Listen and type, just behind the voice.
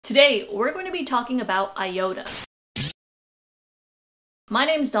Today, we're going to be talking about IOTA. My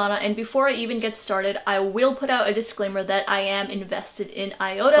name's Donna, and before I even get started, I will put out a disclaimer that I am invested in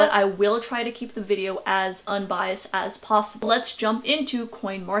IOTA, but I will try to keep the video as unbiased as possible. Let's jump into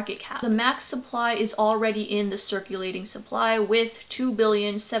CoinMarketCap. The max supply is already in the circulating supply with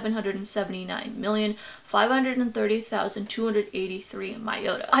 2,779,530,283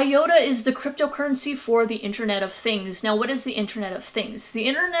 IOTA. IOTA is the cryptocurrency for the Internet of Things. Now, what is the Internet of Things? The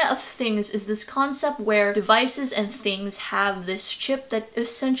Internet of Things is this concept where devices and things have this chip that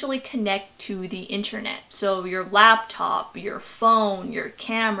essentially connect to the internet. So your laptop, your phone, your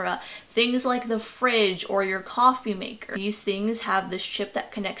camera, things like the fridge or your coffee maker. These things have this chip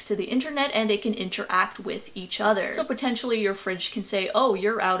that connects to the internet and they can interact with each other. So potentially your fridge can say, oh,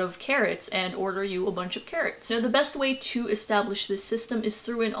 you're out of carrots, and order you a bunch of carrots. Now, the best way to establish this system is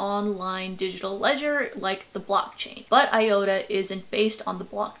through an online digital ledger like the blockchain. But IOTA isn't based on the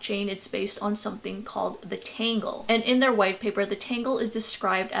blockchain, it's based on something called the Tangle. And in their white paper, the Tangle is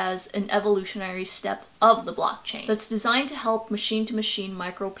described as an evolutionary step of the blockchain that's designed to help machine-to-machine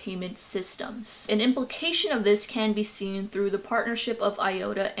micropayment systems. An implication of this can be seen through the partnership of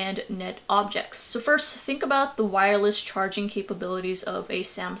IOTA and NetObjects. So first, think about the wireless charging capabilities of a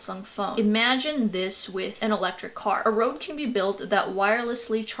Samsung phone. Imagine this with an electric car. A road can be built that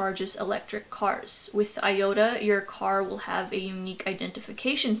wirelessly charges electric cars. With IOTA, your car will have a unique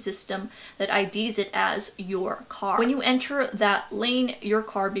identification system that IDs it as your car. When you enter that lane, your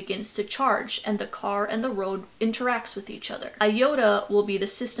car begins to charge, and the car and the road interacts with each other. IOTA will be the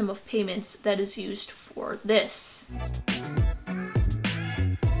system of payments that is used for this.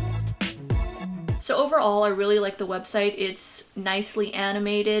 So overall, I really like the website. It's nicely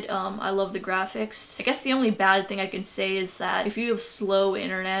animated. I love the graphics. I guess the only bad thing I can say is that if you have slow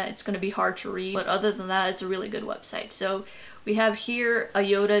internet, it's going to be hard to read. But other than that, it's a really good website. So we have here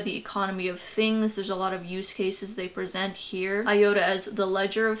IOTA, the economy of things. There's a lot of use cases they present here. IOTA as the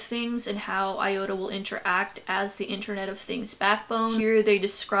ledger of things and how IOTA will interact as the Internet of Things backbone. Here they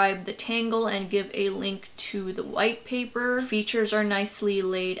describe the Tangle and give a link to the white paper. Features are nicely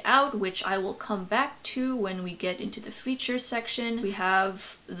laid out, which I will come back to when we get into the features section. We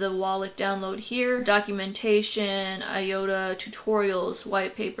have the wallet download here, documentation, IOTA tutorials,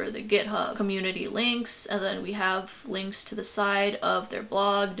 white paper, the GitHub, community links, and then we have links to the side of their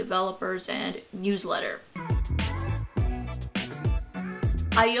blog, developers, and newsletter.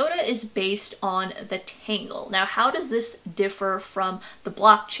 IOTA is based on the Tangle. Now, how does this differ from the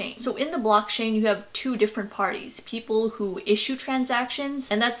blockchain? So in the blockchain, you have two different parties. People who issue transactions,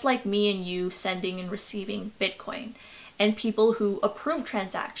 and that's like me and you sending and receiving Bitcoin. And people who approve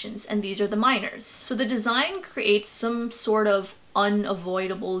transactions, and these are the miners. So the design creates some sort of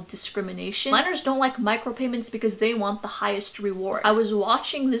unavoidable discrimination. Miners don't like micropayments because they want the highest reward. I was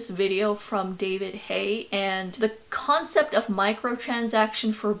watching this video from David Hay, and the concept of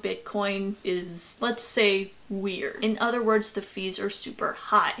microtransaction for Bitcoin is, let's say, weird. In other words, the fees are super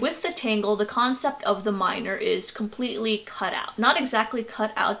high. With the Tangle, the concept of the miner is completely cut out. Not exactly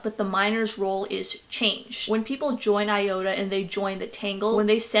cut out, but the miner's role is changed. When people join IOTA and they join the Tangle, when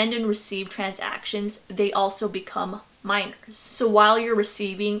they send and receive transactions, they also become miners. So while you're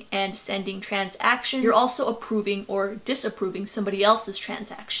receiving and sending transactions, you're also approving or disapproving somebody else's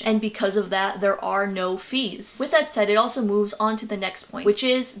transaction. And because of that, there are no fees. With that said, it also moves on to the next point, which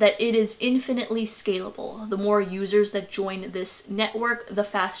is that it is infinitely scalable. The more users that join this network, the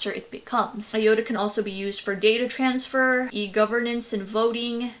faster it becomes. IOTA can also be used for data transfer, e-governance and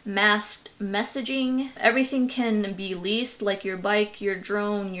voting, masked messaging. Everything can be leased, like your bike, your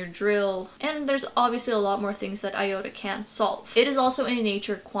drone, your drill, and there's obviously a lot more things that IOTA can solve. It is also in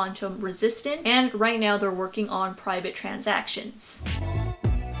nature quantum resistant, and right now they're working on private transactions.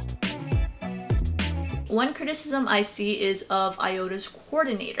 One criticism I see is of IOTA's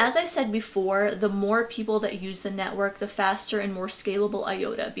Coordinator. As I said before, the more people that use the network, the faster and more scalable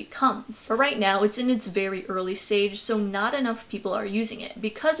IOTA becomes. But right now, it's in its very early stage, so not enough people are using it.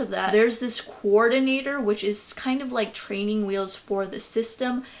 Because of that, there's this Coordinator, which is kind of like training wheels for the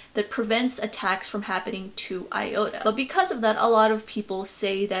system that prevents attacks from happening to IOTA. But because of that, a lot of people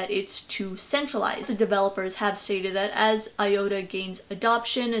say that it's too centralized. The developers have stated that as IOTA gains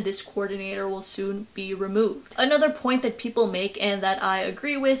adoption, this Coordinator will soon be removed. Another point that people make, and that I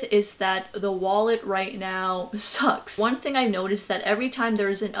agree with, is that the wallet right now sucks. One thing I noticed that every time there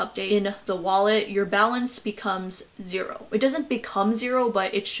is an update in the wallet, your balance becomes 0. It doesn't become 0,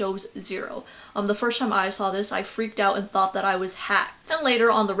 but it shows 0. The first time I saw this, I freaked out and thought that I was hacked. And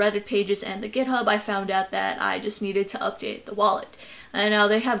later on the Reddit pages and the GitHub, I found out that I just needed to update the wallet. And now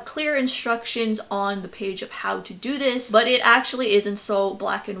they have clear instructions on the page of how to do this, but it actually isn't so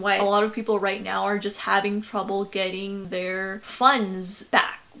black and white. A lot of people right now are just having trouble getting their funds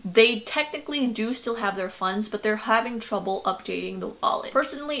back. They technically do still have their funds, but they're having trouble updating the wallet.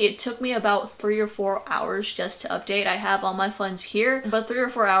 Personally, it took me about 3 or 4 hours just to update. I have all my funds here, but 3 or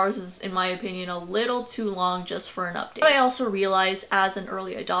 4 hours is, in my opinion, a little too long just for an update. But I also realize as an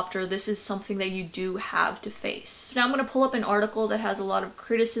early adopter, this is something that you do have to face. Now I'm going to pull up an article that has a lot of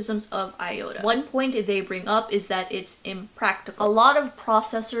criticisms of IOTA. One point they bring up is that it's impractical. A lot of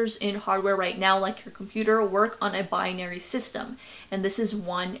processors in hardware right now, like your computer, work on a binary system, and this is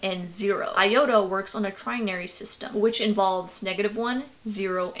 1 and 0. IOTA works on a ternary system, which involves -1,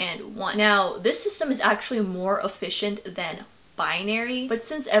 0, and 1. Now, this system is actually more efficient than binary, but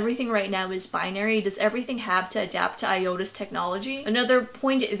since everything right now is binary, does everything have to adapt to IOTA's technology? Another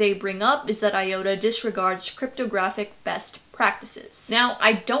point they bring up is that IOTA disregards cryptographic best practices. Now,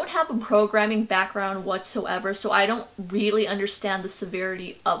 I don't have a programming background whatsoever, so I don't really understand the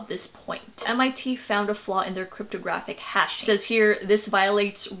severity of this point. MIT found a flaw in their cryptographic hashing. It says here, this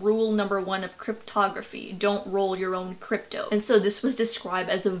violates rule number 1 of cryptography, don't roll your own crypto. And so this was described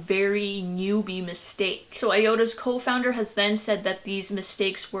as a very newbie mistake. So IOTA's co-founder has then said that these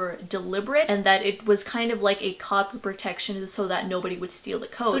mistakes were deliberate and that it was kind of like a copy protection so that nobody would steal the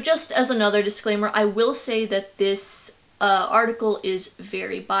code. So just as another disclaimer, I will say that this article is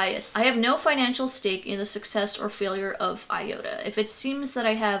very biased. I have no financial stake in the success or failure of IOTA. If it seems that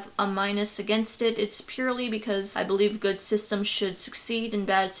I have a minus against it, it's purely because I believe good systems should succeed and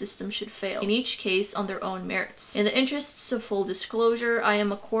bad systems should fail, in each case on their own merits. In the interests of full disclosure, I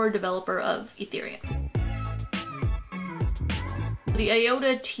am a core developer of Ethereum. The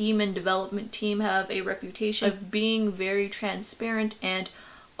IOTA team and development team have a reputation of being very transparent and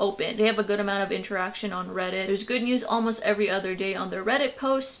open. They have a good amount of interaction on Reddit. There's good news almost every other day on their Reddit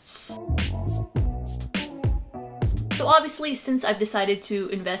posts. So obviously, since I've decided to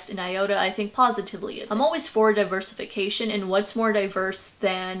invest in IOTA, I think positively. I'm always for diversification, and what's more diverse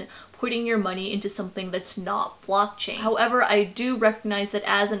than putting your money into something that's not blockchain. However, I do recognize that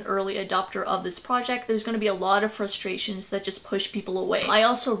as an early adopter of this project, there's going to be a lot of frustrations that just push people away. I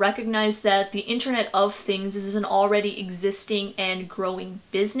also recognize that the Internet of Things is an already existing and growing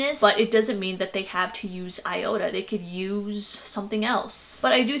business, but it doesn't mean that they have to use IOTA. They could use something else.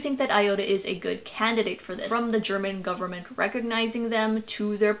 But I do think that IOTA is a good candidate for this, from the German government recognizing them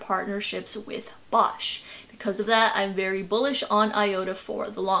to their partnerships with Bosch. Because of that, I'm very bullish on IOTA for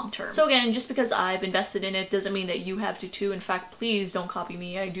the long term. So again, just because I've invested in it doesn't mean that you have to too. In fact, please don't copy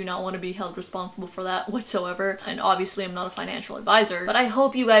me. I do not want to be held responsible for that whatsoever. And obviously I'm not a financial advisor. But I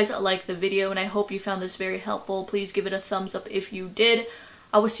hope you guys liked the video and I hope you found this very helpful. Please give it a thumbs up if you did.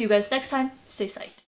 I will see you guys next time. Stay psyched.